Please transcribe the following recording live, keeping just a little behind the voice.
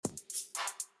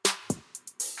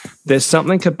there's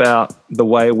something about the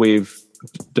way we've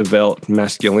developed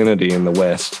masculinity in the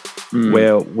West,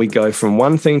 where we go from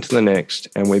one thing to the next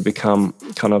and we become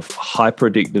kind of hyper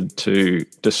addicted to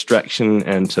distraction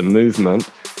and to movement.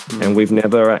 And we've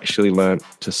never actually learned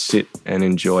to sit and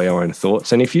enjoy our own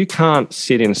thoughts. And if you can't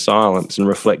sit in silence and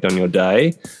reflect on your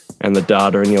day and the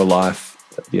data in your life,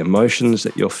 the emotions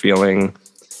that you're feeling,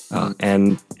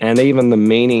 and even the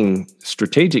meaning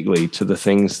strategically to the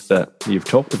things that you've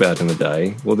talked about in the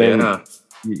day, well, then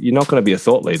you're not going to be a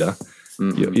thought leader.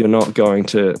 You're not going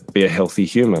to be a healthy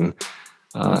human,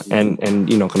 and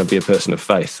you're not going to be a person of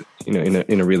faith,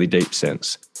 in a really deep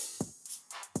sense.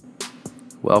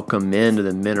 Welcome into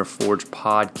the Men Are Forged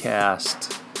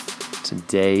podcast.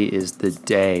 Today is the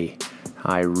day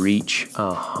I reach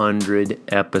 100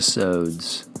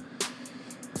 episodes.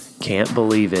 Can't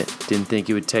believe it. Didn't think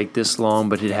it would take this long,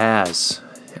 but it has.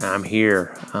 I'm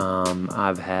here.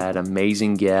 I've had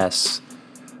amazing guests,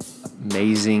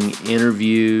 amazing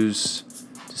interviews,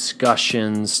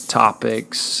 discussions,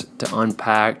 topics to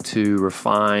unpack, to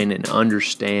refine and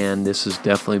understand. This has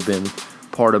definitely been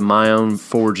part of my own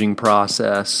forging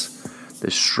process, the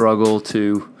struggle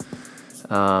to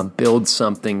build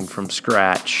something from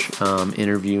scratch,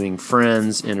 interviewing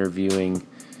friends, interviewing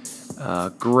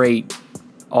great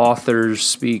authors,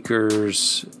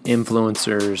 speakers,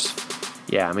 influencers.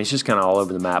 Yeah, I mean, it's just kind of all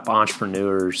over the map,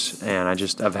 entrepreneurs, and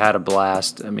I've had a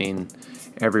blast. I mean,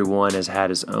 everyone has had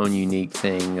his own unique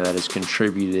thing that has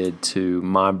contributed to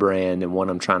my brand and what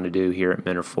I'm trying to do here at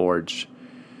Men Are Forged.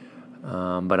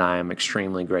 But I am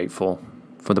extremely grateful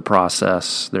for the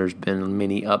process. There's been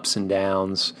many ups and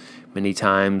downs, many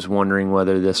times wondering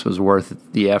whether this was worth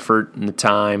the effort and the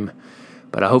time,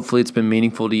 but hopefully it's been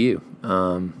meaningful to you.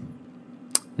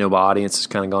 My audience has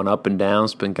kind of gone up and down.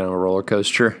 It's been kind of a roller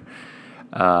coaster,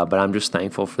 but I'm just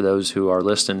thankful for those who are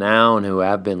listening now and who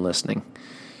have been listening.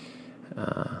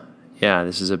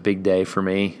 This is a big day for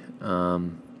me.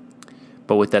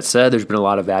 But with that said, there's been a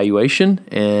lot of evaluation,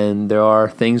 and there are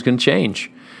things going to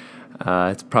change.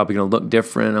 It's probably going to look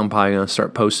different. I'm probably going to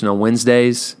start posting on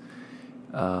Wednesdays.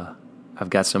 I've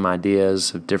got some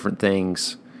ideas of different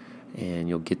things, and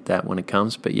you'll get that when it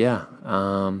comes. But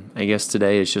I guess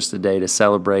today is just a day to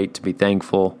celebrate, to be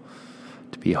thankful,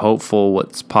 to be hopeful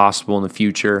what's possible in the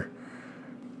future.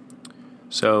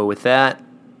 So with that,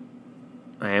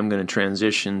 I am going to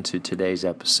transition to today's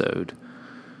episode,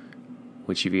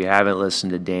 which if you haven't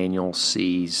listened to Daniel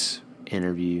C's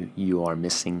interview, you are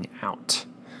missing out.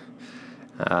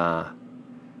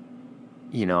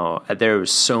 There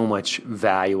was so much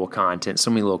valuable content,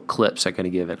 so many little clips I could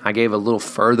have given. I gave a little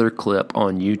further clip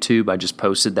on YouTube. I just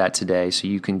posted that today, so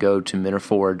you can go to Men Are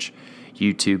Forged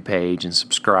YouTube page and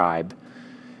subscribe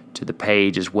to the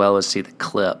page, as well as see the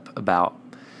clip about,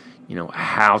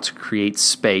 how to create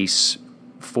space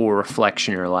for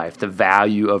reflection in your life, the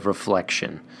value of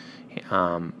reflection.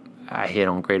 I hit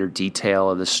on greater detail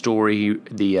of the story,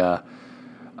 the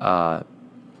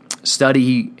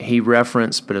study he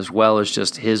referenced, but as well as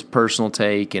just his personal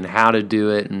take and how to do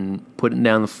it and putting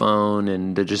down the phone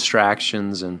and the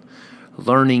distractions and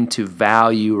learning to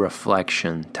value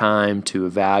reflection, time to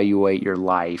evaluate your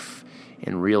life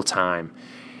in real time.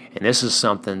 And this is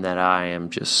something that I am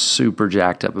just super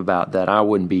jacked up about, that I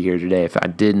wouldn't be here today if I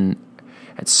didn't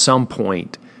at some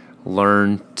point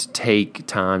learn to take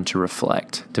time to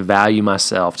reflect, to value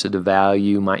myself, to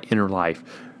value my inner life.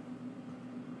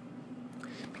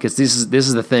 Because this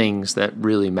is the things that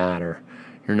really matter.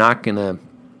 You're not going to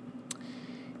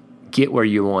get where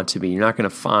you want to be. You're not going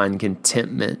to find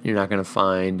contentment. You're not going to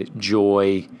find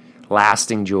joy,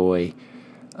 lasting joy,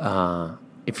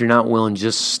 if you're not willing to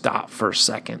just stop for a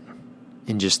second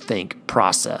and just think,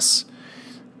 process.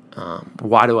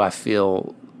 Why do I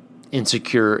feel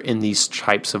insecure in these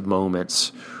types of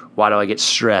moments? Why do I get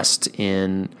stressed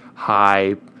in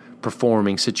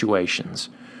high-performing situations?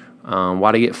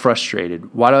 Why do I get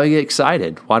frustrated? Why do I get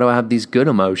excited? Why do I have these good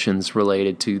emotions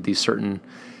related to these certain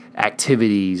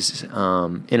activities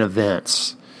and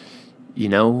events?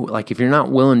 If you're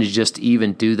not willing to just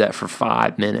even do that for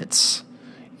 5 minutes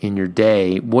in your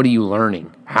day, what are you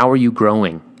learning? How are you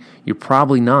growing? You're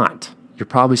probably not. You're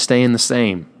probably staying the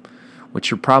same,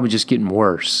 which you're probably just getting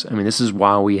worse. I mean, this is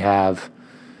why we have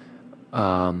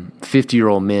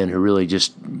 50-year-old men who really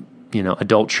just,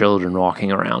 adult children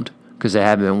walking around, because they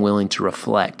haven't been willing to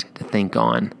reflect, to think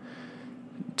on,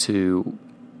 to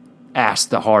ask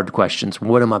the hard questions.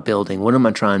 What am I building? What am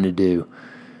I trying to do?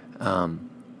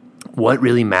 What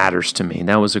really matters to me? And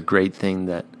that was a great thing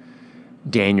that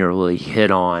Daniel really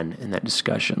hit on in that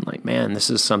discussion. Like, man,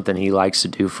 this is something he likes to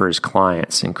do for his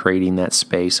clients, and creating that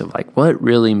space of like, what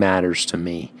really matters to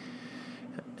me?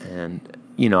 And,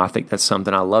 I think that's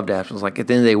something I love to ask. It's like, at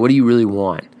the end of the day, what do you really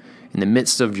want? In the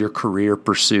midst of your career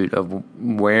pursuit of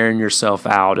wearing yourself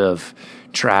out of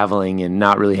traveling and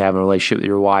not really having a relationship with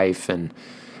your wife and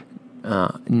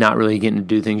not really getting to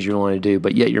do things you want to do,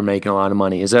 but yet you're making a lot of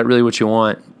money. Is that really what you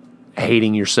want?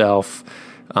 Hating yourself,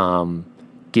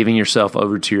 giving yourself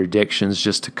over to your addictions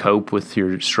just to cope with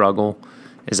your struggle?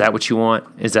 Is that what you want?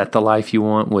 Is that the life you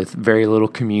want, with very little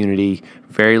community,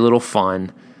 very little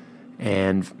fun,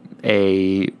 and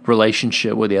a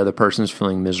relationship where the other person's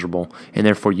feeling miserable, and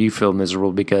therefore you feel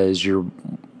miserable because you're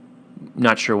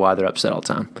not sure why they're upset all the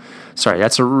time? Sorry,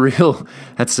 that's some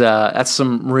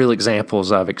real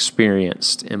examples I've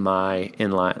experienced in my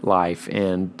life,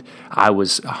 and I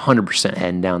was 100%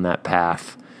 heading down that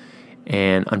path.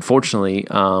 And unfortunately,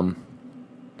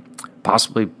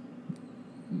 possibly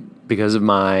because of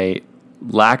my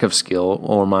lack of skill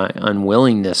or my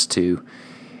unwillingness to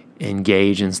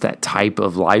engage in that type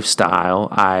of lifestyle,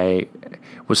 I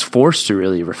was forced to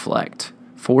really reflect,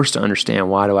 forced to understand,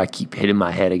 why do I keep hitting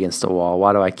my head against the wall?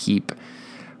 Why do I keep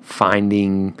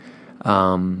not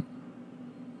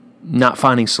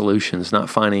finding solutions, not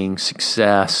finding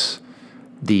success,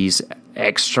 these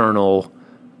external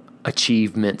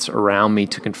achievements around me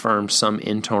to confirm some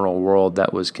internal world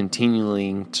that was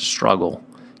continuing to struggle,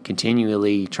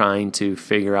 continually trying to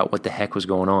figure out what the heck was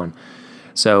going on.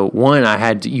 So one,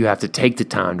 you have to take the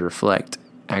time to reflect,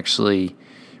 actually,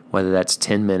 whether that's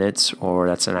 10 minutes or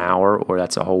that's an hour or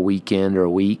that's a whole weekend or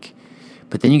a week.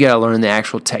 But then you got to learn the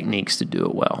actual techniques to do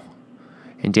it well.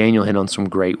 And Daniel hit on some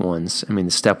great ones. I mean,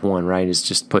 the step one, right, is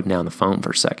just putting down the phone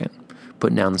for a second,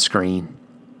 putting down the screen.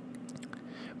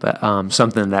 But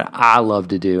something that I love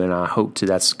to do, and I hope to,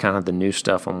 that's kind of the new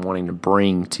stuff I'm wanting to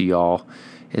bring to y'all,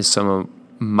 is some of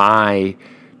my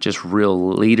just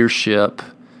real leadership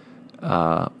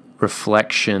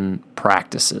reflection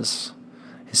practices.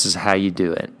 This is how you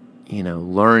do it.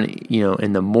 Learn,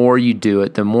 and the more you do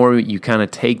it, the more you kind of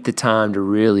take the time to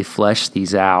really flesh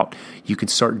these out. You can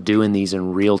start doing these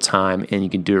in real time, and you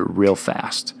can do it real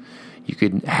fast. You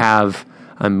could have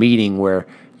a meeting where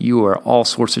you are all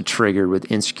sorts of triggered with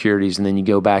insecurities, and then you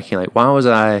go back and you're like, why was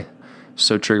I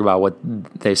so triggered about what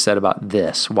they said about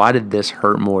this? Why did this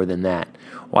hurt more than that?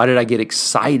 Why did I get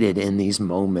excited in these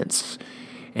moments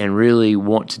and really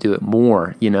want to do it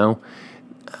more?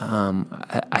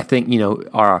 I think,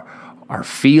 our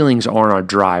feelings aren't our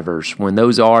drivers. When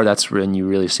those are, that's when you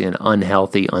really see an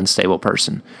unhealthy, unstable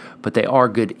person. But they are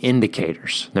good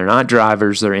indicators. They're not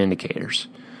drivers, they're indicators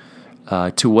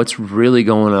to what's really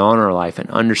going on in our life, and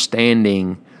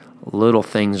understanding little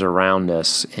things around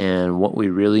us and what we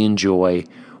really enjoy,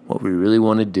 what we really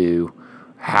want to do,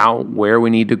 where we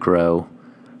need to grow,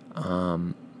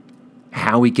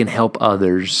 how we can help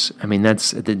others. I mean,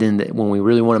 that's when we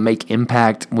really want to make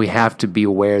impact, we have to be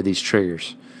aware of these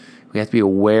triggers. We have to be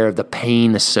aware of the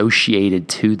pain associated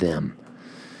to them.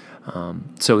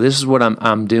 So this is what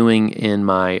I'm doing in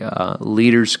my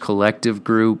Leaders Collective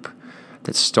group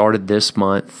that started this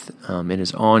month. It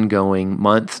is ongoing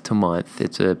month to month.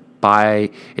 It's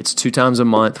 2 times a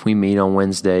month. We meet on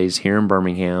Wednesdays here in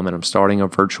Birmingham, and I'm starting a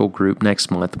virtual group next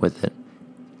month with it.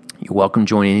 You're welcome to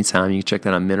join anytime. You can check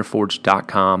that on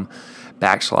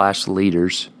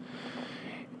mentorforge.com/leaders.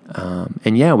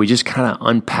 And yeah, we just kind of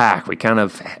unpack.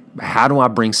 How do I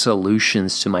bring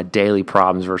solutions to my daily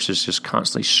problems versus just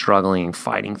constantly struggling and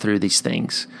fighting through these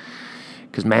things?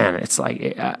 Because, man, it's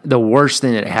like the worst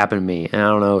thing that happened to me, and I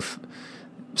don't know if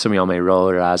some of y'all may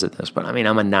roll your eyes at this, but I mean,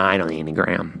 I'm a 9 on the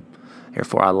Enneagram.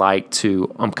 Therefore,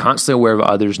 I'm constantly aware of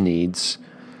others' needs.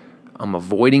 I'm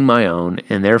avoiding my own,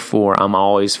 and therefore, I'm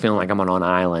always feeling like I'm on an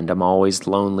island. I'm always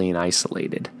lonely and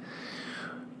isolated.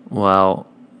 Well,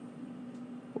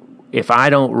 if I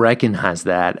don't recognize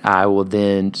that, I will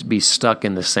then be stuck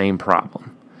in the same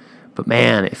problem. But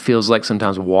man, it feels like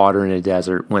sometimes water in a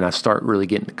desert when I start really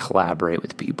getting to collaborate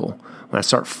with people, when I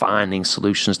start finding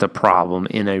solutions to problem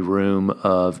in a room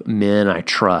of men I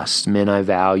trust, men I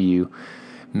value,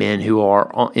 men who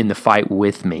are in the fight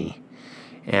with me.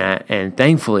 And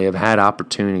thankfully, I've had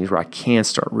opportunities where I can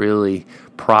start really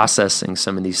processing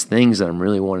some of these things that I'm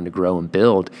really wanting to grow and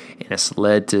build. And it's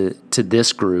led to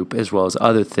this group as well as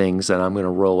other things that I'm going to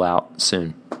roll out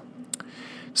soon.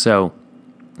 So,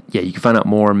 yeah, you can find out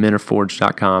more on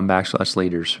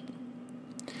mentorforge.com/leaders.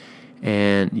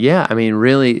 And yeah, I mean,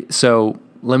 really, so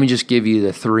let me just give you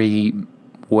the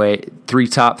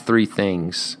top three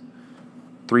things,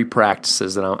 3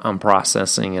 practices that I'm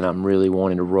processing and I'm really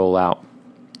wanting to roll out.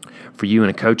 For you in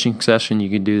a coaching session, you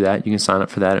can do that. You can sign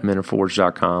up for that at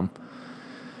mentorforge.com.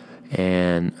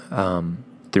 And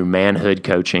through manhood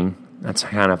coaching, that's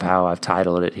kind of how I've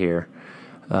titled it here.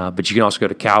 But you can also go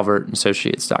to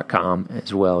calvertassociates.com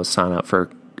as well as sign up for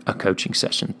a coaching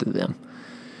session through them.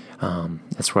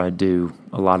 That's where I do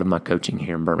a lot of my coaching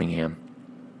here in Birmingham.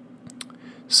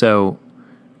 So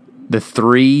the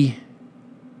 3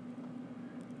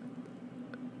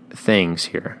 things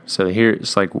here. So here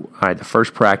it's like, all right, the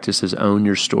first practice is own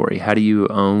your story. How do you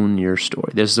own your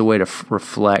story? This is a way to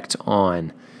reflect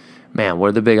on, man, what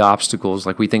are the big obstacles?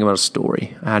 Like we think about a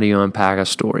story. How do you unpack a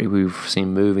story? We've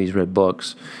seen movies, read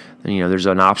books. And, there's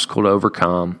an obstacle to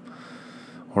overcome,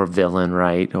 or villain,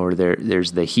 right? Or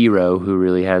there's the hero who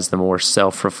really has the more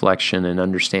self-reflection and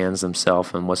understands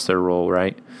themselves and what's their role,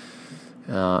 right?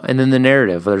 And then the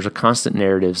narrative. There's a constant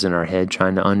narratives in our head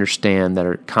trying to understand that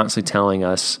are constantly telling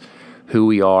us who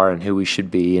we are and who we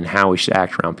should be and how we should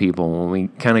act around people. When we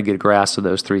kind of get a grasp of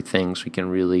those 3 things, we can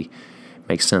really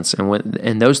make sense.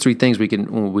 And those 3 things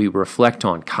we reflect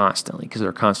on constantly because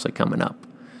they're constantly coming up,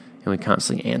 and we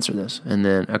constantly answer this. And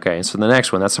then, okay, so the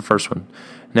next one, that's the first one.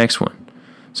 Next one.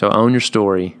 So own your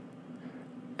story,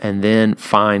 and then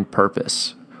find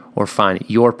purpose, or find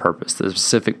your purpose, the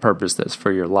specific purpose that's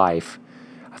for your life.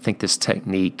 I think this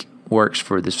technique works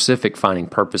for the specific finding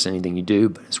purpose in anything you do,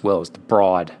 but as well as the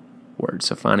broad word,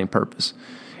 so finding purpose.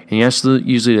 And you have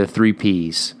usually the 3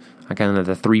 Ps, kind of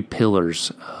the 3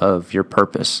 pillars of your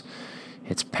purpose.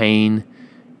 It's pain,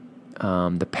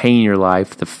 the pain in your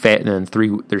life, then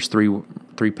there's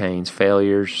three pains,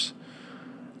 failures,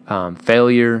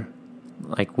 failure.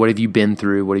 Like, what have you been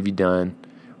through? What have you done?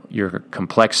 Your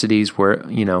complexities, where,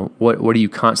 what are you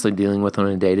constantly dealing with on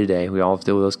a day-to-day? We all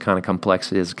deal with those kind of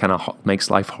complexities. It kind of makes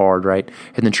life hard, right?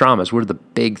 And then traumas. What are the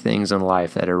big things in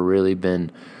life that have really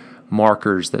been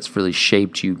markers that's really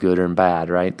shaped you, good or bad,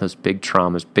 right? Those big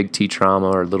traumas, big T trauma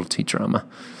or little T trauma.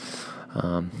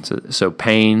 So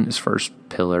pain is first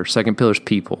pillar. Second pillar is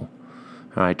people.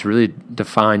 All right, to really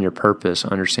define your purpose,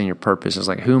 understand your purpose, is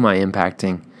like, who am I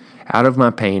impacting? Out of my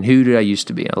pain, who did I used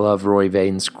to be? I love Roy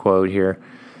Vaden's quote here.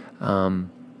 Oh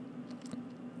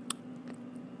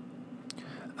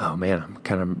man, I'm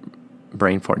kind of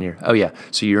brain farting here. Oh yeah,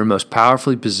 so you're most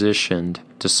powerfully positioned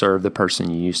to serve the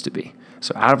person you used to be.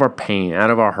 So out of our pain,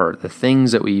 out of our hurt, the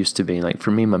things that we used to be, like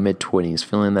for me, my mid-20s,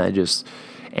 feeling that just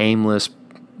aimless,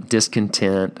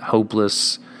 discontent,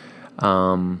 hopeless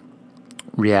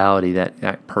reality,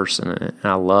 that person. And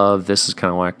I love, this is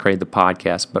kind of why I created the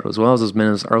podcast, but as well as it's been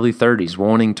in his early 30s,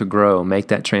 wanting to grow, make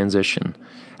that transition.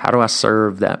 How do I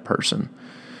serve that person?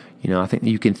 I think that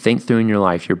you can think through in your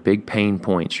life your big pain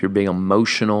points, your big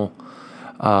emotional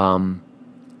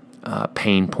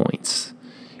pain points,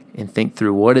 and think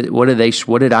through what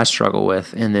did I struggle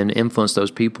with, and then influence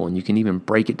those people. And you can even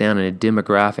break it down in a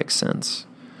demographic sense,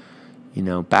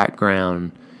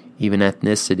 background, even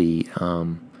ethnicity.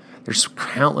 There's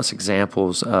countless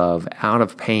examples of out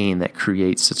of pain that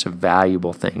creates such a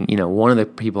valuable thing. One of the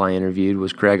people I interviewed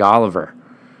was Greg Oliver,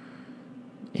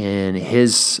 and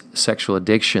his sexual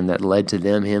addiction that led to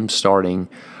him starting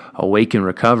Awaken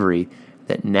Recovery,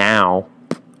 that now,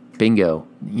 bingo,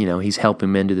 he's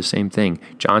helping men do the same thing.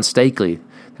 John Stakely,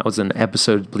 that was an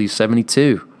episode, I believe,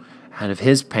 72, out of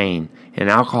his pain and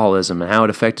alcoholism and how it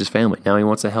affected his family. Now he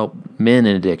wants to help men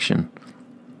in addiction.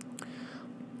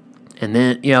 And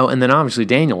then, obviously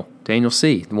Daniel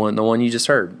C., the one you just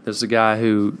heard. This is a guy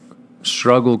who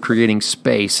struggled creating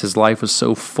space. His life was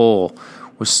so full,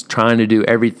 was trying to do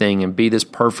everything and be this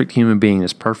perfect human being,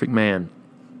 this perfect man,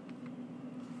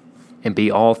 and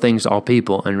be all things to all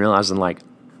people, and realizing, like,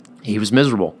 he was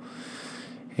miserable.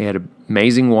 He had an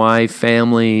amazing wife,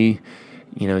 family,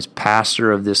 he's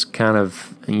pastor of this kind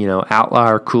of,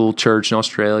 outlier cool church in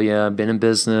Australia, been in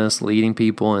business, leading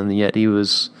people, and yet he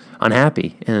was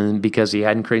unhappy, and because he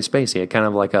hadn't created space. He had kind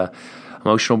of like a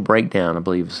emotional breakdown, I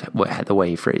believe is the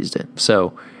way he phrased it.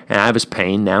 So, and out of his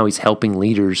pain, now he's helping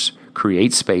leaders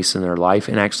create space in their life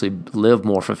and actually live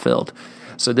more fulfilled.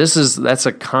 So that's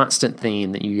a constant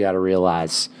theme that you got to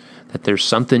realize, that there's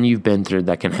something you've been through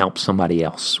that can help somebody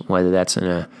else, whether that's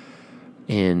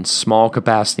in small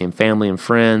capacity in family and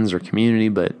friends or community,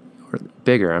 or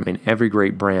bigger. I mean, every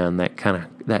great brand that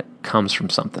comes from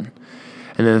something.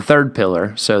 And then the third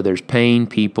pillar, so there's pain,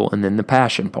 people, and then the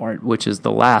passion part, which is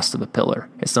the last of the pillar.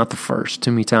 It's not the first.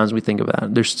 Too many times we think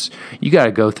about it. You got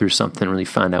to go through something and really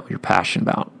find out what you're passionate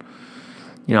about.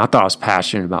 I thought I was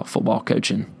passionate about football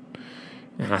coaching,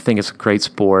 and I think it's a great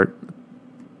sport.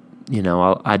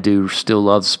 I do still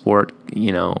love sport,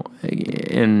 from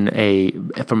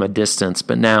a distance,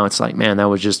 but now it's like, man, that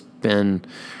would just been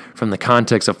from the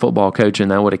context of football coaching,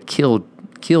 that would have killed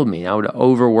me. I would have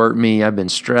overworked me. I've been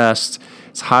stressed.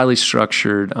 It's highly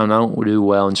structured. I don't do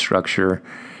well in structure.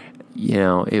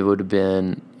 It would have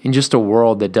been in just a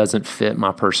world that doesn't fit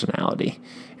my personality.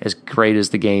 As great as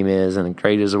the game is, and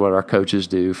great as what our coaches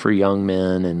do for young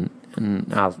men,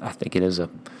 and I think it is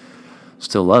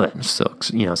still love it. So,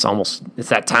 it's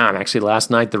that time. Actually, last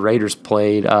night the Raiders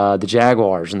played the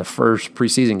Jaguars in the first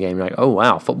preseason game. You're like, oh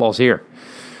wow, football's here.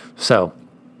 So,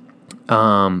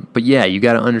 but yeah, you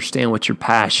got to understand what you're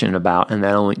passionate about, and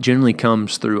that only generally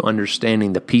comes through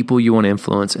understanding the people you want to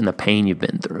influence and the pain you've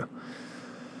been through.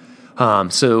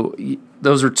 So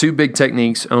those are two big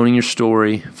techniques: owning your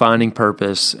story, finding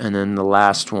purpose, and then the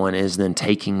last one is then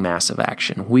taking massive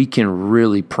action. We can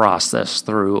really process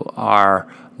through our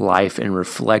life and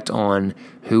reflect on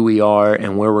who we are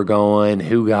and where we're going,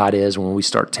 who God is, when we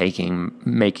start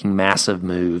making massive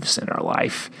moves in our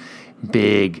life,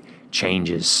 big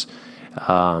changes.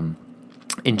 And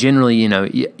generally,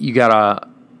 you gotta,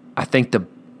 I think the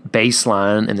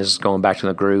baseline, and this is going back to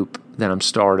the group that I'm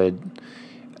started,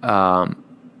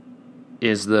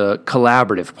 is the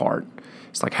collaborative part.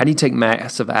 It's like, how do you take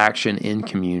massive action in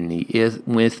community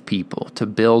with people to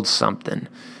build something?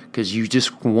 Because you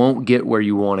just won't get where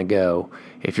you want to go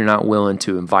if you're not willing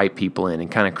to invite people in and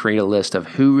kind of create a list of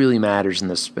who really matters in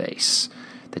this space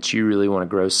that you really want to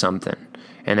grow something.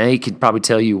 And they could probably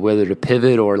tell you whether to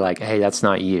pivot or like, hey, that's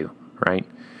not you, right?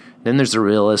 Then there's the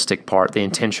realistic part, the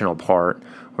intentional part,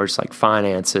 where it's like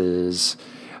finances,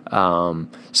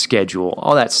 schedule,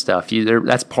 all that stuff.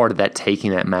 That's part of that,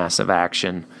 taking that massive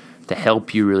action to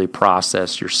help you really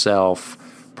process yourself,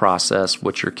 process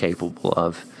what you're capable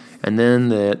of. And then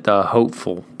the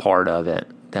hopeful part of it,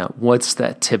 that what's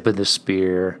that tip of the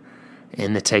spear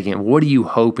in the taking? What are you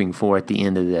hoping for at the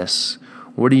end of this?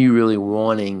 What are you really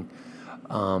wanting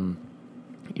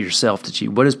yourself to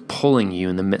achieve? What is pulling you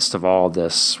in the midst of all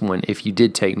this? If you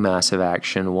did take massive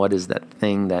action, what is that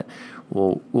thing that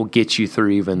will get you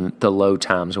through even the low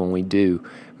times when we do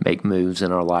make moves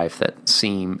in our life that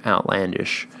seem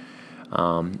outlandish?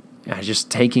 Just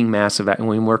taking massive action.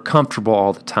 When we're comfortable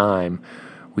all the time,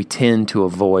 we tend to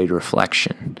avoid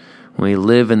reflection. When we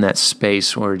live in that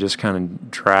space where we're just kind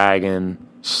of dragging,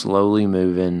 slowly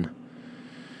moving,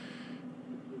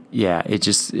 I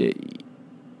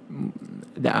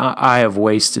have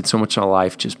wasted so much of my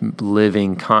life just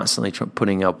living, constantly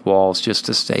putting up walls just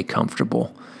to stay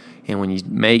comfortable. And when you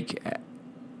make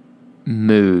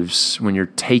moves, when you're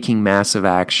taking massive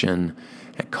action,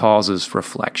 it causes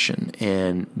reflection,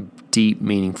 and deep,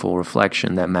 meaningful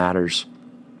reflection that matters.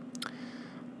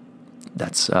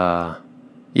 That's, I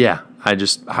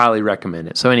just highly recommend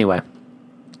it. So anyway,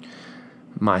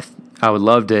 I would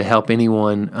love to help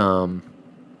anyone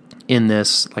in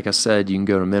this. Like I said, you can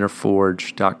go to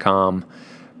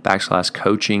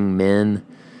mentorforge.com/coaching-men.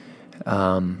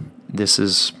 This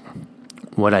is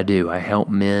what I do. I help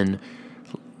men,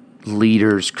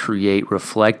 leaders, create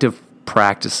reflective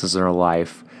practices in their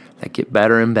life that get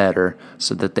better and better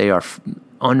so that they are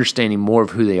understanding more of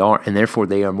who they are, and therefore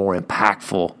they are more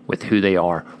impactful with who they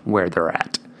are, where they're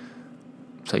at.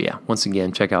 So yeah, once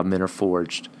again, check out Men Are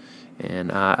Forged,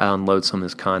 and I unload some of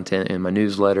this content in my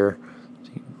newsletter.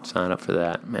 So you can sign up for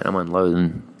that. Man, I'm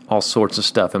unloading all sorts of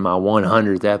stuff in my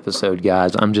 100th episode,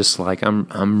 guys. I'm just like,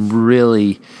 I'm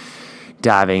really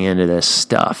diving into this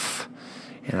stuff,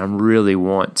 and I really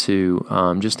want to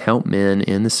just help men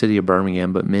in the city of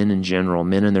Birmingham, but men in general,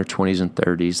 men in their 20s and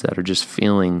 30s that are just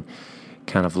feeling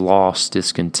kind of lost,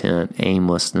 discontent,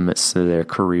 aimless in the midst of their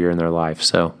career and their life.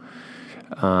 So,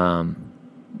 sign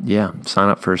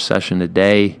up for a session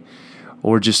today,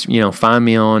 or just, find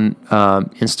me on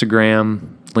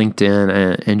Instagram,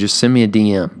 LinkedIn, and just send me a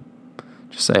DM.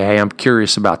 Just say, hey, I'm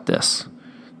curious about this.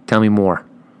 Tell me more.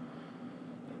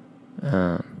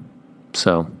 Man,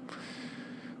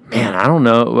 I don't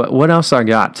know what else I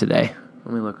got today.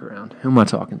 Let me look around. Who am I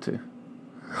talking to?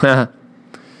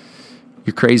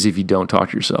 You're crazy if you don't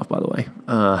talk to yourself, by the way.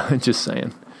 Just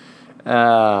saying.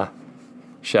 Shout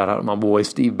out to my boy,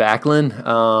 Steve Backlund.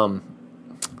 I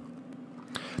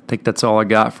think that's all I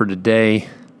got for today.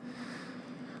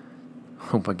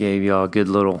 Hope I gave y'all a good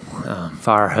little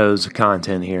fire hose of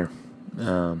content here.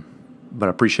 But I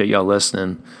appreciate y'all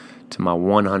listening to my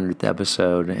 100th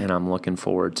episode, and I'm looking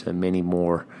forward to many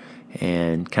more,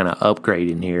 and kind of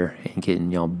upgrading here and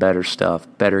getting y'all better stuff,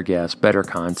 better guests, better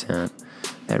content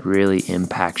that really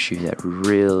impacts you, that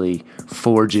really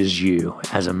forges you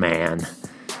as a man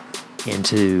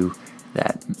into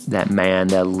that man,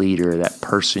 that leader, that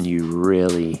person you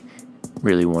really,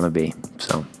 really want to be.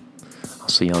 So I'll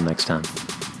see y'all next time.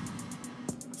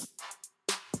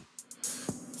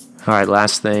 All right,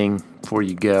 last thing before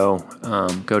you go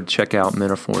to check out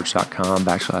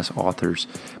mentorforge.com/authors.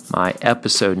 My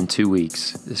episode in 2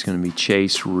 weeks is going to be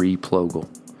Chase Replogle.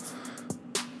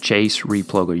 Chase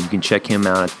Replogo. You can check him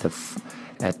out at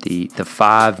the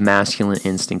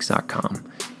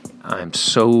 5masculineinstincts.com. I'm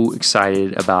so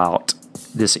excited about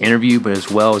this interview, but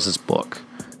as well as this book.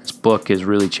 This book has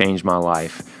really changed my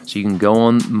life. So you can go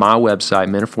on my website,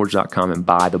 menofforge.com, and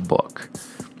buy the book.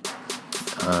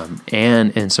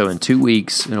 And so in 2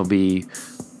 weeks, it'll be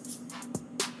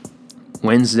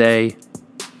Wednesday,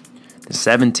 the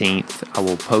 17th. I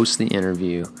will post the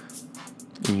interview,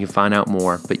 and you can find out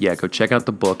more. But yeah, go check out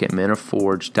the book at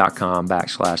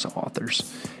menofforge.com/authors.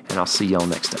 And I'll see y'all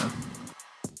next time.